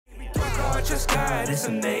trust God, it's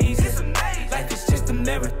amazing. Life is just a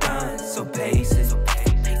marathon, so basic.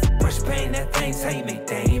 Brush paint that things, how you make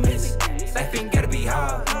diamonds. Life ain't gotta be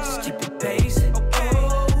hard, just keep it basic.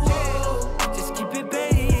 Just keep it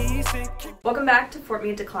basic. Welcome back to Fort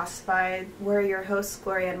Meade Declassified. We're your hosts,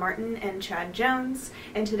 Gloria Martin and Chad Jones,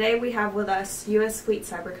 and today we have with us U.S. Fleet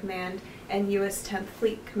Cyber Command and U.S. 10th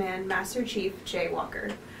Fleet Command Master Chief Jay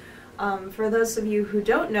Walker. For those of you who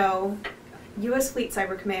don't know, U.S. Fleet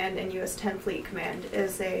Cyber Command and U.S. 10th Fleet Command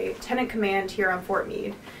is a tenant command here on Fort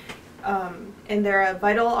Meade. And they're a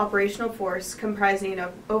vital operational force comprising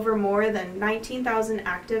of over more than 19,000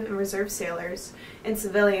 active and reserve sailors and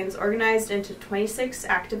civilians organized into 26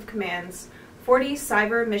 active commands, 40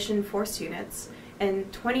 cyber mission force units,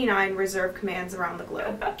 and 29 reserve commands around the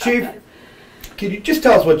globe. Chief, can you just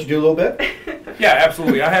tell us what you do a little bit? Yeah,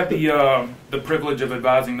 absolutely. I have the privilege of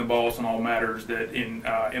advising the boss on all matters that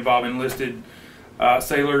involve enlisted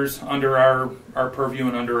sailors under our purview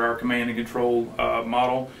and under our command and control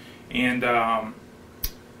model. And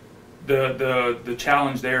the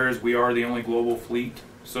challenge there is we are the only global fleet,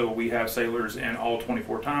 so we have sailors in all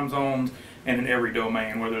 24 time zones and in every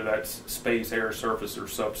domain, whether that's space, air, surface, or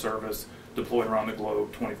subsurface, deployed around the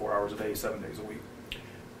globe 24 hours a day, 7 days a week.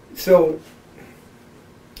 So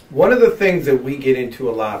one of the things that we get into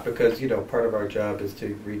a lot, because part of our job is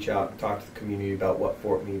to reach out and talk to the community about what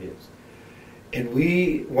Fort Meade is, and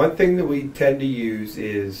one thing that we tend to use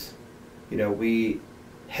is, we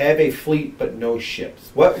have a fleet but no ships.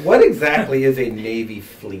 What exactly is a Navy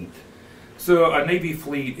fleet? So a Navy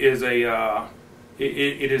fleet is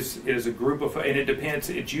it is a group of, and it depends.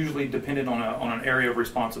 It's usually dependent on an area of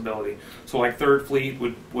responsibility. So like 3rd Fleet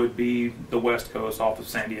would be the West Coast off of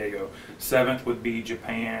San Diego. 7th would be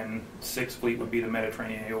Japan. 6th Fleet would be the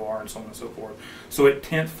Mediterranean AOR, and so on and so forth. So at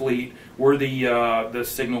 10th Fleet, we're the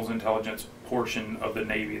signals intelligence portion of the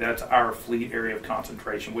Navy. That's our fleet area of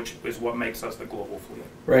concentration, which is what makes us the global fleet.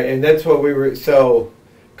 Right, and that's what we were,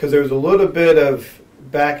 because there was a little bit of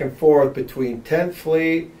back and forth between 10th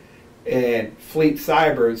Fleet and Fleet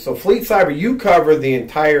Cyber. So Fleet Cyber, you cover the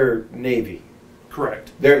entire Navy.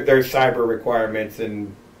 Correct. There's cyber requirements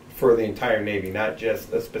for the entire Navy, not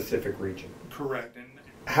just a specific region. Correct. And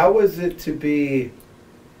how is it to be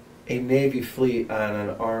a Navy fleet on an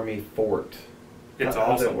Army fort? It's How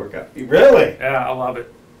does awesome. it work out? Really? Yeah, I love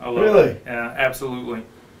it. I love Really? it. Yeah, absolutely.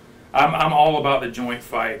 I'm all about the joint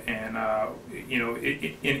fight, and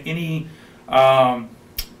in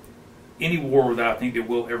any war that I think that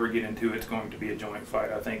we'll ever get into, it's going to be a joint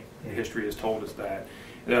fight. I think history has told us that.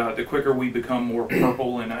 The quicker we become more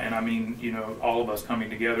purple, and I mean, all of us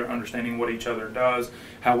coming together, understanding what each other does,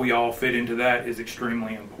 how we all fit into that is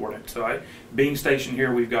extremely important. So being stationed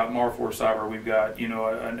here, we've got Marforce Cyber, we've got,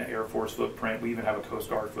 an Air Force footprint, we even have a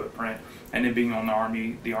Coast Guard footprint, and then being on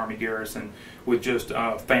the Army garrison with just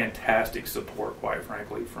fantastic support, quite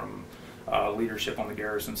frankly, from leadership on the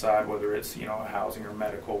garrison side, whether it's, housing or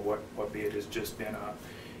medical, what be it, has just been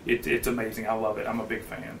it's amazing. I love it. I'm a big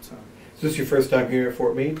fan. So. Is this your first time here at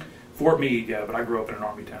Fort Meade? Fort Meade, yeah, but I grew up in an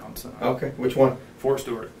Army town. So. Okay, which one? Fort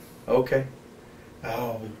Stewart. Okay.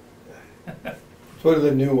 Oh, so what are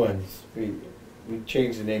the new ones? We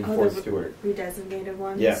changed the name to Fort Stewart. Redesignated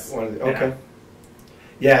ones. Yeah. Okay.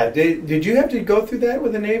 Yeah. Did you have to go through that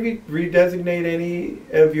with the Navy? Redesignate any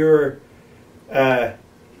of your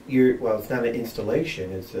well, it's not an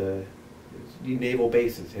installation. It's naval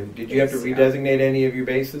bases. Did you have to redesignate any of your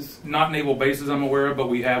bases? Not naval bases I'm aware of, but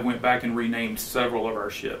we have went back and renamed several of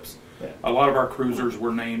our ships. Yeah. A lot of our cruisers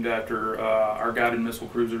were named after, our guided missile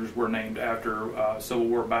cruisers were named after Civil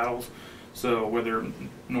War battles, so whether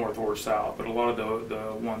north or south, but a lot of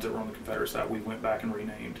the ones that were on the Confederate side we went back and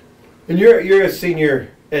renamed. And you're a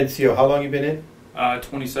senior NCO. How long you been in?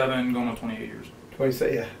 27, going on 28 years.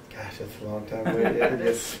 27, yeah. Gosh, that's a long time.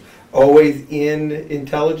 It's always in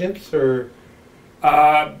intelligence, or?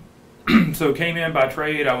 So came in by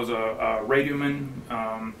trade. I was a radioman.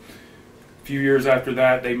 A few years after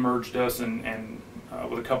that, they merged us and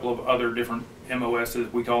with a couple of other different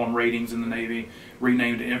MOSs, we call them ratings in the Navy,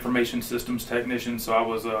 renamed to Information Systems Technician. So I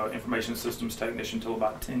was an Information Systems Technician until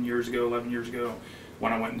about 11 years ago,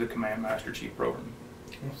 when I went into Command Master Chief program.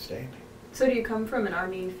 Outstanding. So do you come from an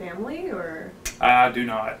Army family, or? I do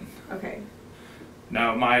not. Okay.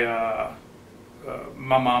 No, my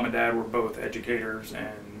mom and dad were both educators,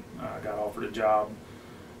 and got offered a job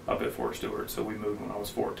up at Fort Stewart, so we moved when I was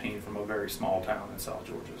 14 from a very small town in South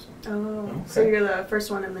Georgia. So. Oh, okay. So you're the first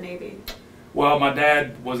one in the Navy. Well, my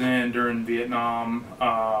dad was in during Vietnam.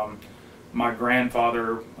 My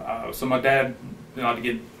grandfather, so my dad, not to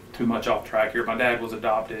get too much off track here, my dad was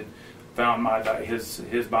adopted, found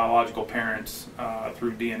his biological parents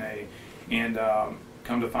through DNA, And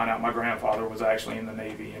come to find out, my grandfather was actually in the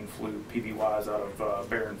Navy and flew PBYs out of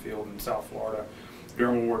Barronfield in South Florida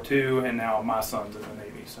during World War II, and now my son's in the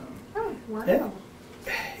Navy. So. Oh, wow. Yeah.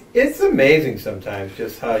 It's amazing sometimes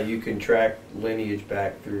just how you can track lineage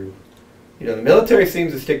back through. You know, the military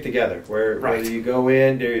seems to stick together. Where Right. whether you go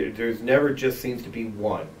in, there's never just seems to be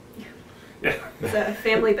one. Yeah. It's a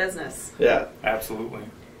family business. Yeah. Absolutely.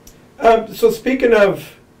 So speaking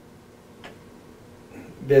of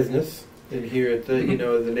business in here at the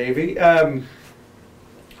the Navy,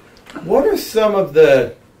 what are some of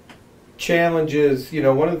the challenges? You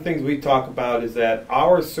know, one of the things we talk about is that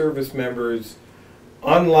our service members,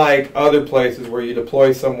 unlike other places where you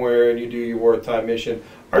deploy somewhere and you do your wartime mission,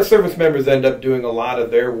 our service members end up doing a lot of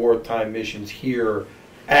their wartime missions here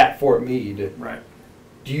at Fort Meade. Right.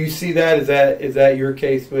 Do you see that? Is that your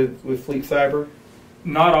case with Fleet Cyber?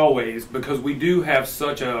 Not always, because we do have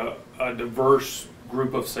such a diverse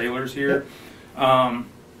group of sailors here. I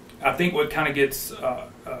think what kind of gets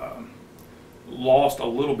lost a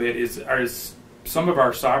little bit is some of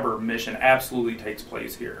our cyber mission absolutely takes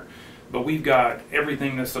place here. But we've got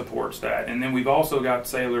everything that supports that. And then we've also got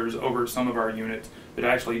sailors over some of our units that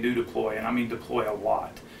actually do deploy, and I mean deploy a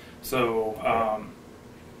lot. So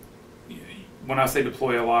when I say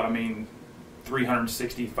deploy a lot, I mean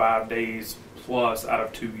 365 days plus out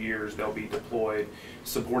of 2 years they'll be deployed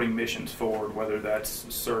supporting missions forward, whether that's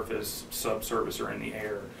surface, subsurface, or in the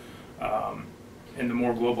air. And the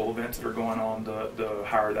more global events that are going on, the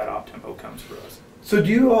higher that op tempo comes for us. So do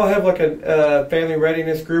you all have like a family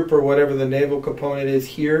readiness group or whatever the naval component is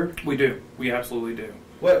here? We do. We absolutely do.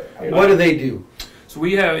 What do they do? So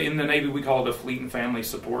we have, in the Navy, we call it a Fleet and Family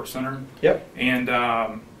Support Center. Yep.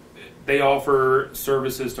 And they offer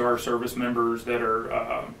services to our service members that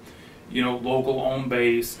are, local on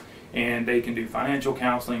base, and they can do financial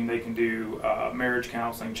counseling. They can do marriage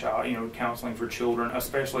counseling, counseling for children,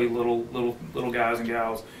 especially little guys and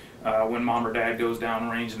gals. When mom or dad goes down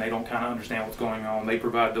range and they don't kind of understand what's going on, they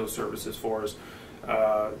provide those services for us.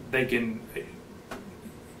 They can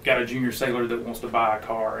got a junior sailor that wants to buy a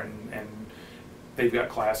car, and they've got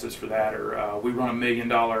classes for that. Or we run $1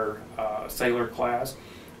 million sailor class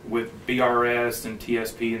with BRS and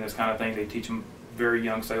TSP and this kind of thing. They teach them very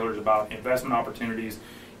young sailors about investment opportunities,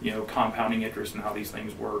 compounding interest and how these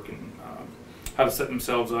things work, and how to set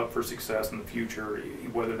themselves up for success in the future,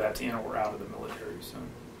 whether that's in or out of the military. So.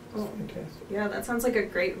 Oh, Fantastic. yeah, that sounds like a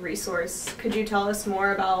great resource. Could you tell us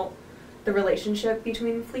more about the relationship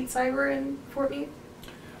between Fleet Cyber and Fort Meade?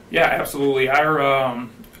 Yeah, absolutely. Our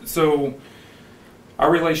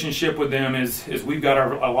relationship with them is we've got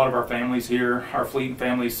a lot of our families here. Our Fleet and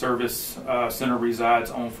Family Service Center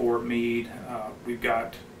resides on Fort Meade. We've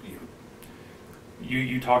got,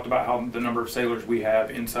 you talked about how the number of sailors we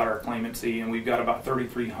have inside our claimancy, and we've got about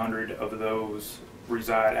 3,300 of those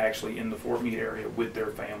reside actually in the Fort Meade area with their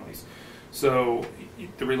families. So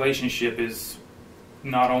the relationship is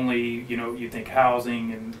not only, you think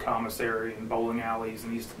housing and commissary and bowling alleys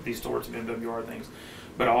and these sorts of MWR things,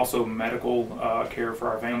 but also medical care for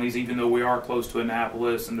our families. Even though we are close to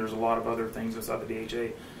Annapolis and there's a lot of other things inside the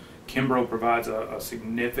DHA, Kimbrough provides a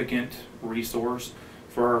significant resource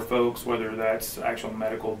for our folks, whether that's actual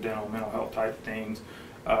medical, dental, mental health type things.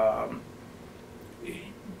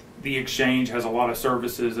 The exchange has a lot of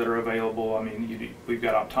services that are available. I mean, we've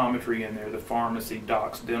got optometry in there, the pharmacy,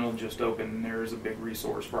 Doc's Dental just opened, and there is a big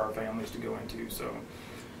resource for our families to go into. So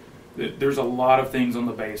there's a lot of things on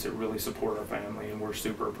the base that really support our family, and we're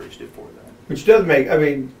super appreciative for that. Which does make,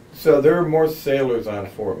 so there are more sailors on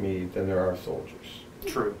Fort Meade than there are soldiers.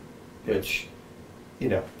 True. Which,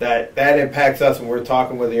 that impacts us when we're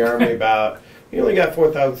talking with the Army about, we only got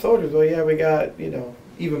 4,000 soldiers. Well, yeah, we got,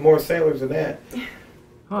 even more sailors than that.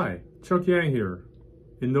 Hi, Chuck Yang here.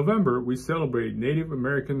 In November, we celebrate Native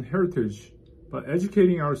American heritage by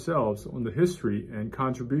educating ourselves on the history and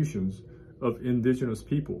contributions of indigenous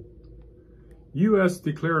people. U.S.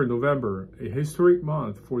 declared November a historic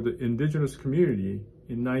month for the indigenous community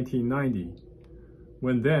in 1990,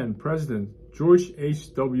 when then President George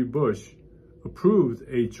H.W. Bush approved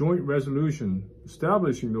a joint resolution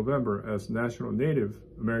establishing November as National Native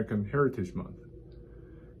American Heritage Month.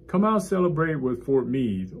 Come out and celebrate with Fort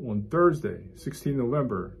Meade on Thursday, 16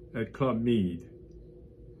 November at Club Meade.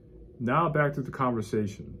 Now back to the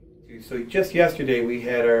conversation. So just yesterday we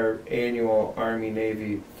had our annual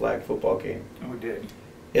Army-Navy flag football game. Oh, we did.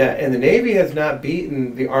 Yeah, and the Navy has not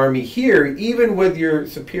beaten the Army here, even with your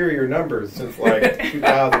superior numbers, since like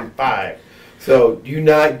 2005. So do you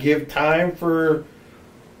not give time for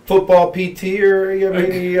football PT, or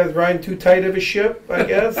you riding too tight of a ship, I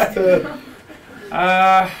guess?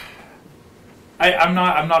 I I'm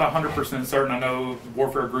not 100% certain. I know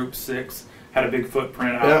Warfare Group 6 had a big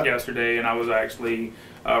footprint out yesterday, and I was actually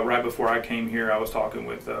right before I came here. I was talking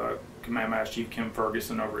with Command Master Chief Kim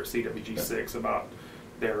Ferguson over at CWG 6 about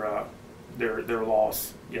their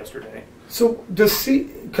loss yesterday. So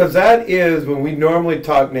because that is when we normally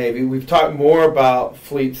talk Navy, we've talked more about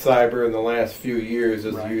fleet cyber in the last few years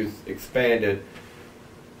as you've expanded.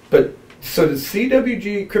 But so the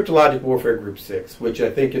CWG Cryptologic Warfare Group 6, which I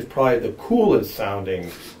think is probably the coolest sounding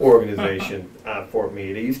organization on Fort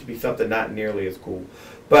Meade. It used to be something not nearly as cool.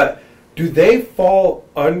 But do they fall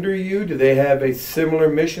under you? Do they have a similar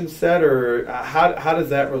mission set, or how does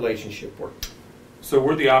that relationship work? So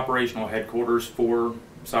we're the operational headquarters for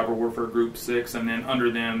Cyber Warfare Group 6, and then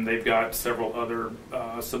under them they've got several other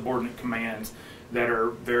subordinate commands that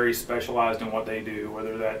are very specialized in what they do,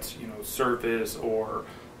 whether that's surface or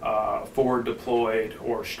forward deployed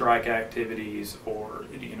or strike activities or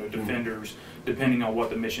defenders, depending on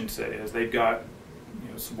what the mission set is. They've got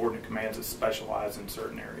subordinate commands that specialize in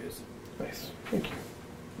certain areas. Nice, thank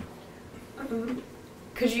you.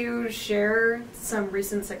 Could you share some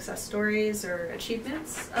recent success stories or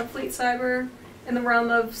achievements of Fleet Cyber in the realm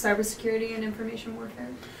of cybersecurity and information warfare?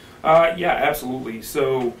 Yeah, absolutely.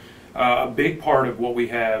 So a big part of what we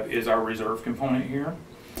have is our reserve component here.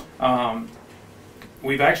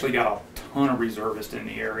 We've actually got a ton of reservists in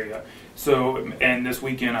the area. So, and this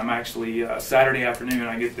weekend I'm actually, Saturday afternoon,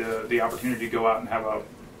 I get the opportunity to go out and have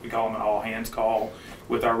we call them an all-hands call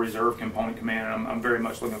with our reserve component command, and I'm very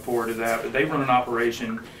much looking forward to that. But they run an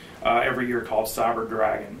operation every year called Cyber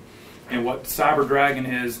Dragon. And what Cyber Dragon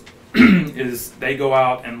is, is they go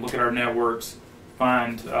out and look at our networks,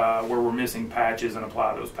 find where we're missing patches and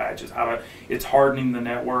apply those patches. It's hardening the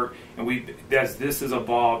network, and as this has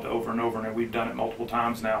evolved over and over, and we've done it multiple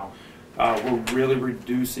times now, we're really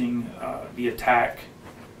reducing the attack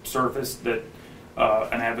surface that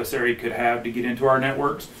an adversary could have to get into our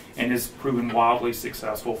networks, and it's proven wildly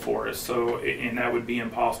successful for us. So, and that would be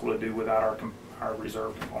impossible to do without our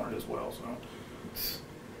reserve component as well. So,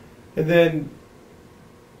 and then,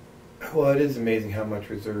 well, it is amazing how much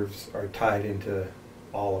reserves are tied into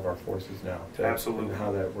all of our forces now. Absolutely, and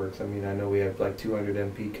how that works. I mean, I know we have like 200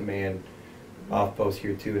 MP command off post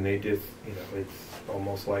here too, and they just, it's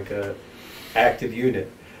almost like a active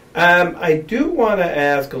unit. I do want to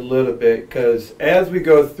ask a little bit, because as we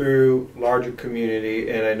go through larger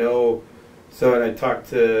community, and I know, and I talked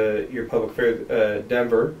to your public affairs,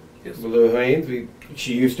 Denver, Lou Haynes.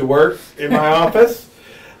 She used to work in my office.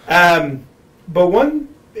 But one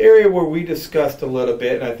area where we discussed a little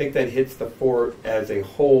bit, and I think that hits the fort as a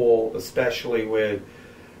whole, especially with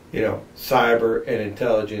cyber and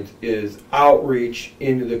intelligence, is outreach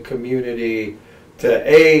into the community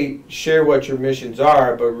to share what your missions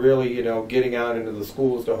are, but really getting out into the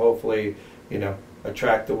schools to hopefully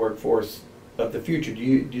attract the workforce of the future.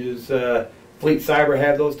 Does Fleet Cyber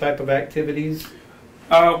have those type of activities?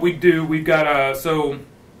 We do. We've got so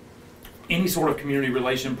any sort of community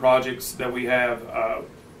relation projects that we have.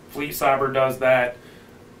 Fleet Cyber does that.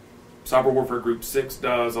 Cyber Warfare Group 6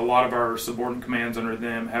 does. A lot of our subordinate commands under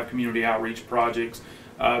them have community outreach projects.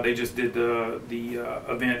 They just did the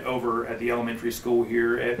event over at the elementary school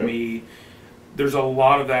here at Meade. There's a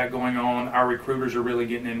lot of that going on. Our recruiters are really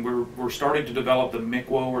getting in. We're starting to develop the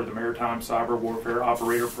MICWO, or the Maritime Cyber Warfare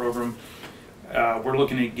Operator Program. We're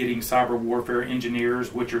looking at getting cyber warfare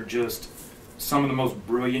engineers, which are just some of the most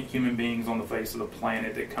brilliant human beings on the face of the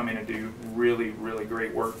planet that come in and do really, really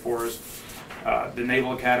great work for us. The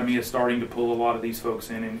Naval Academy is starting to pull a lot of these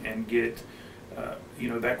folks in and get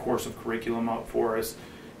that course of curriculum up for us.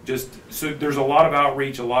 So there's a lot of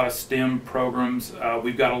outreach, a lot of STEM programs.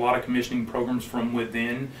 We've got a lot of commissioning programs from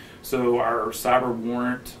within. So our cyber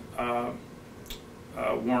warrant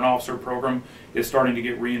officer program is starting to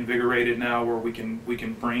get reinvigorated now, where we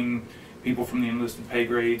can bring people from the enlisted pay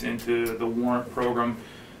grades into the warrant program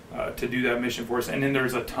to do that mission for us. And then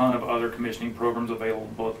there's a ton of other commissioning programs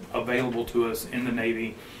available to us in the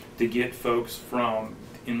Navy to get folks from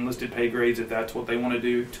enlisted pay grades, if that's what they want to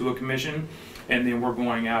do, to a commission. And then we're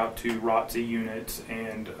going out to ROTC units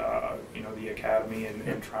and the academy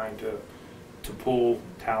and trying to pull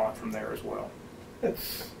talent from there as well.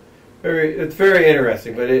 It's very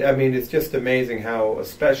interesting, but it's just amazing how,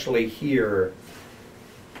 especially here,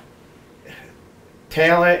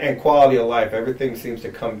 talent and quality of life, everything seems to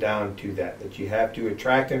come down to that you have to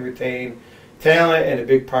attract and retain talent, and a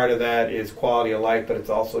big part of that is quality of life, but it's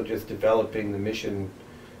also just developing the mission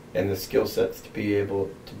and the skill sets to be able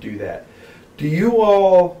to do that. Do you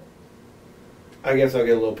all, I guess I'll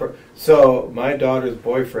get a little, so my daughter's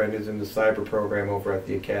boyfriend is in the cyber program over at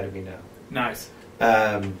the academy now. Nice.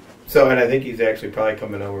 So, and I think he's actually probably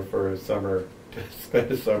coming over for a summer to spend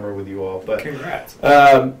the summer with you all. But Congrats.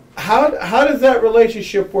 How does that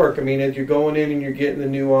relationship work? I mean, as you're going in and you're getting the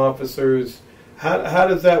new officers, how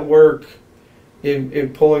does that work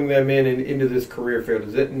in pulling them in and into this career field?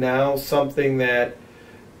 Is it now something that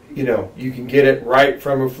you can get it right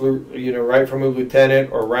from a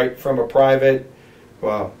lieutenant or right from a private,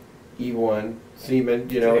 well, E1 seaman,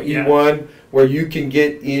 E1, where you can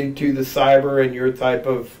get into the cyber and your type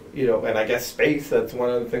of, and I guess space, that's one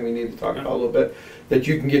other thing we need to talk about a little bit, that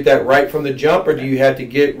you can get that right from the jump, or do you have to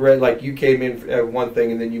get like you came in at one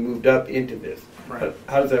thing and then you moved up into this? Right.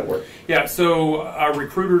 How does that work? Yeah, so our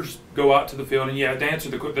recruiters go out to the field, and to answer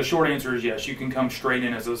the short answer is yes, you can come straight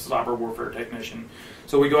in as a cyber warfare technician.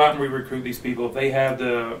 So we go out and we recruit these people. If they have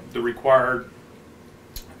the required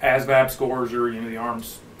ASVAB scores or the Armed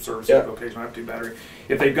Services Vocational Aptitude Battery,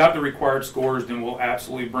 if they've got the required scores, then we'll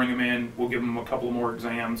absolutely bring them in. We'll give them a couple more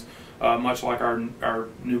exams, much like our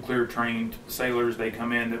nuclear trained sailors. They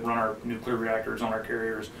come in that run our nuclear reactors on our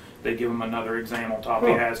carriers. They give them another exam on top of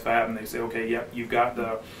the ASVAB, and they say, okay, yep, you've got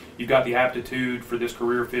the aptitude for this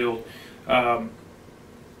career field, and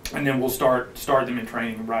then we'll start them in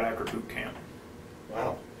training right after boot camp.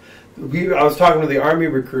 Wow. I was talking to the Army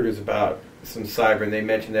recruiters about some cyber, and they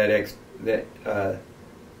mentioned that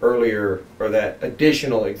earlier, or that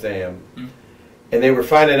additional exam, and they were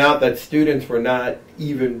finding out that students were not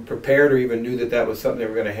even prepared or even knew that was something they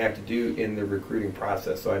were going to have to do in the recruiting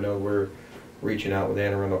process. So I know we're reaching out with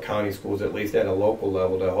Anne Arundel County schools, at least at a local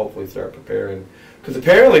level, to hopefully start preparing. Because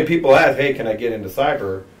apparently people ask, hey, can I get into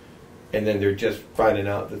cyber? And then they're just finding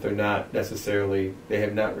out that they're not necessarily, they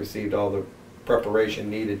have not received all the preparation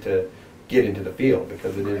needed to get into the field,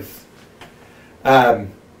 because it is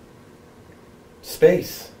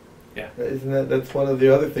space. Yeah. Isn't that's one of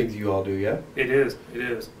the other things you all do, yeah? It is.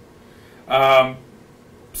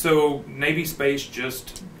 So Navy space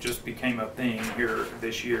just became a thing here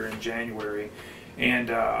this year in January, and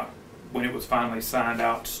when it was finally signed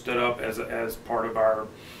out, stood up as part of our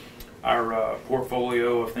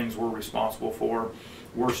portfolio of things we're responsible for.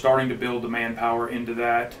 We're starting to build the manpower into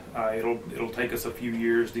that. It'll take us a few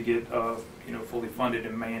years to get fully funded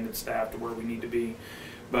and manned and staffed to where we need to be.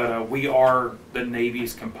 But we are the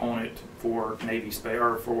Navy's component for Navy Space,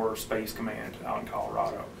 or for Space Command out in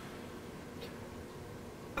Colorado.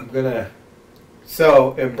 And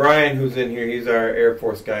Brian, who's in here, he's our Air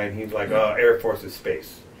Force guy, and he's like, oh, Air Force is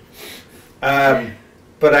space. But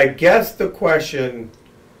I guess the question,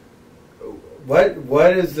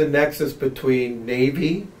 what is the nexus between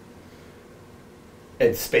Navy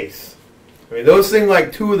and space? I mean, those seem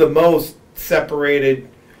like two of the most separated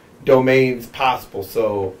domains possible.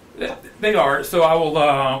 So they are. So I will.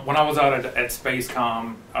 When I was out at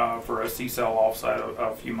SpaceCom for a CCEL offsite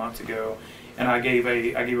a few months ago, and I gave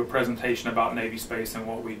a presentation about Navy space and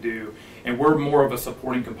what we do, and we're more of a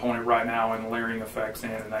supporting component right now in layering effects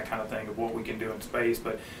in and that kind of thing of what we can do in space.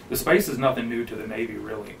 But the space is nothing new to the Navy,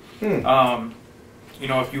 really.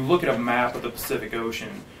 If you look at a map of the Pacific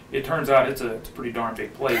Ocean, it turns out it's a pretty darn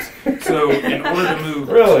big place. So in order to move,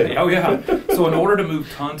 really, So in order to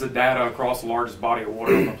move tons of data across the largest body of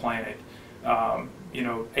water on the planet,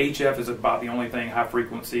 HF is about the only thing. High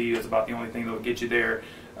frequency is about the only thing that will get you there.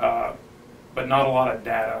 But not a lot of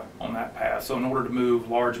data on that path. So in order to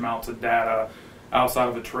move large amounts of data outside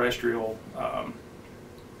of a terrestrial,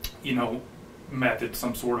 method,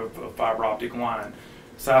 some sort of fiber optic line,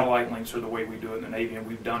 satellite links are the way we do it in the Navy, and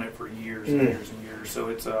we've done it for years and years and years. So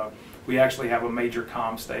it's we actually have a major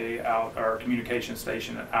our communication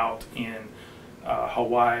station out in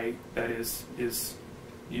Hawaii that is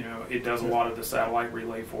it does a lot of the satellite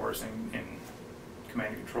relay for us and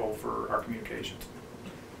command and control for our communications.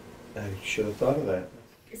 I should have thought of that.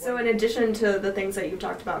 So in addition to the things that you've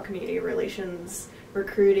talked about, community relations,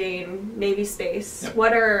 recruiting, Navy space,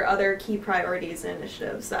 what are other key priorities and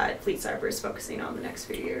initiatives that Fleet Cyber is focusing on the next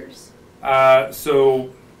few years?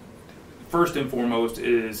 So first and foremost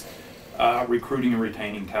is recruiting and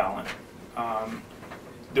retaining talent.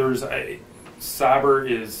 Cyber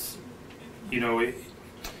is,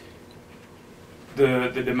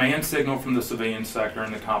 the demand signal from the civilian sector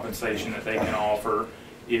and the compensation that they can offer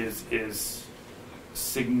is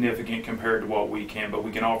significant compared to what we can, but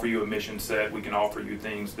we can offer you a mission set. We can offer you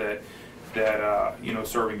things that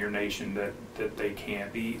serving your nation that they can't.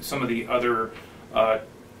 Some of the other I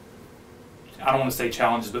don't want to say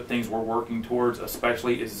challenges, but things we're working towards,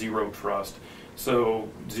 especially, is zero trust. So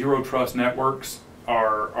zero trust networks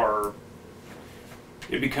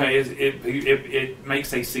it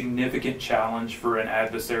makes a significant challenge for an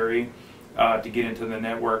adversary to get into the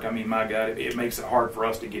network. I mean, my God, it makes it hard for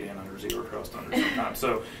us to get in under zero trust under sometimes.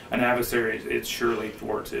 So an adversary, it surely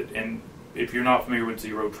thwarts it. And if you're not familiar with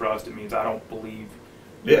zero trust, it means I don't believe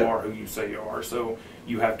you are who you say you are. So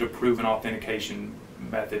you have to prove an authentication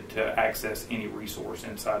method to access any resource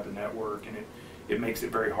inside the network, and it makes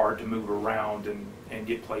it very hard to move around and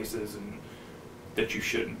get places and that you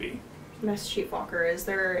shouldn't be. Master Chief Walker, is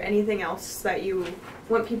there anything else that you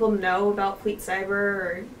want people to know about Fleet Cyber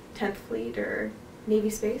or 10th Fleet or Navy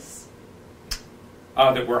Space?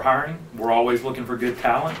 That we're hiring. We're always looking for good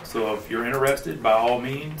talent. So if you're interested, by all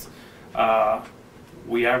means,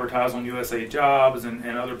 we advertise on USA Jobs and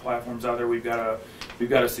other platforms out there. We've got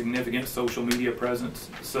a significant social media presence.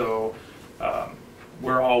 So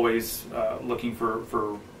we're always looking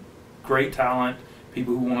for great talent,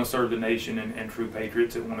 people who want to serve the nation, and true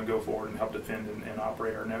patriots that want to go forward and help defend and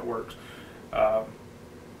operate our networks.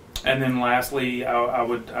 And then lastly, I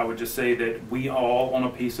would just say that we all own a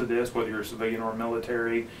piece of this, whether you're a civilian or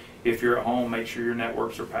military. If you're at home, make sure your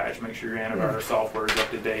networks are patched, make sure your antivirus software is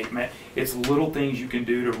up to date. Man, it's little things you can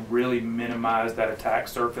do to really minimize that attack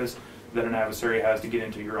surface that an adversary has to get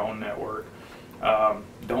into your own network.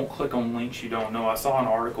 Don't click on links you don't know. I saw an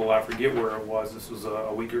article, I forget where it was, this was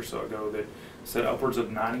a week or so ago, that said upwards of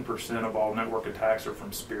 90% of all network attacks are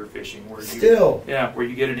from spear phishing. Where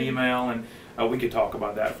you get an email, and we could talk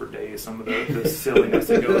about that for days, some of the silliness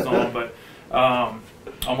that goes on, but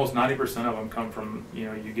almost 90% of them come from,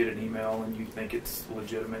 you get an email and you think it's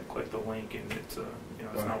legitimate, click the link, and it's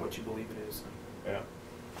it's not what you believe it is. Yeah.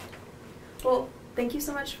 Well, thank you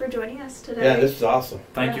so much for joining us today. Yeah, this is awesome.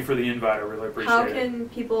 Thank you for the invite. I really appreciate it. How can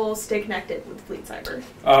people stay connected with Fleet Cyber?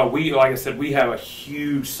 Like I said, we have a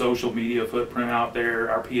huge social media footprint out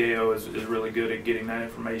there. Our PAO is really good at getting that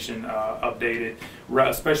information updated,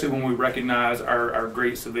 especially when we recognize our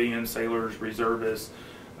great civilian sailors, reservists,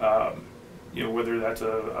 whether that's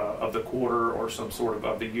of the quarter or some sort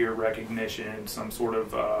of the year recognition, some sort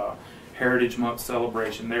of Heritage Month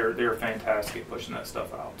celebration. They're fantastic at pushing that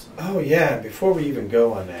stuff out. So. Oh yeah, before we even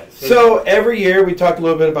go on that. So every year we talk a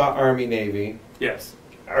little bit about Army, Navy. Yes.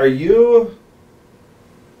 Do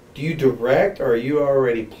you direct, or are you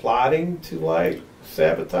already plotting to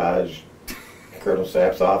sabotage Colonel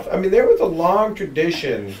Sapp's office? I mean, there was a long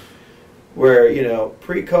tradition where,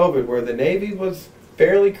 pre-COVID, where the Navy was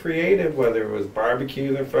fairly creative, whether it was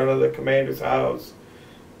barbecues in front of the commander's house.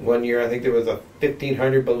 One year, I think there was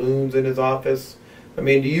 1,500 balloons in his office. I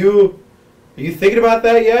mean, are you thinking about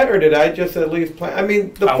that yet, or did I just at least plan? I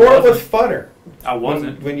mean, the fort was funner. I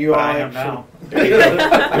wasn't. When you all I am now.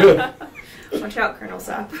 Watch out, Colonel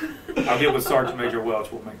Sapp. I'll get with Sergeant Major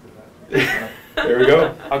Welch. We'll make that. There we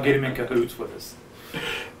go. I'll get him in cahoots with us.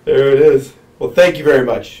 There it is. Well, thank you very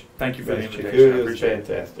much. Thank you for the invitation. It was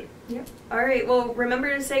fantastic. Yep. All right. Well, remember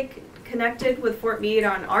to stay connected with Fort Meade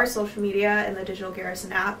on our social media and the Digital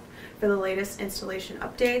Garrison app for the latest installation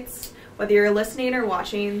updates. Whether you're listening or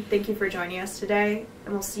watching, thank you for joining us today,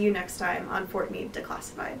 and we'll see you next time on Fort Meade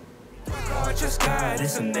Declassified. Just God,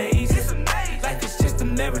 it's amazing.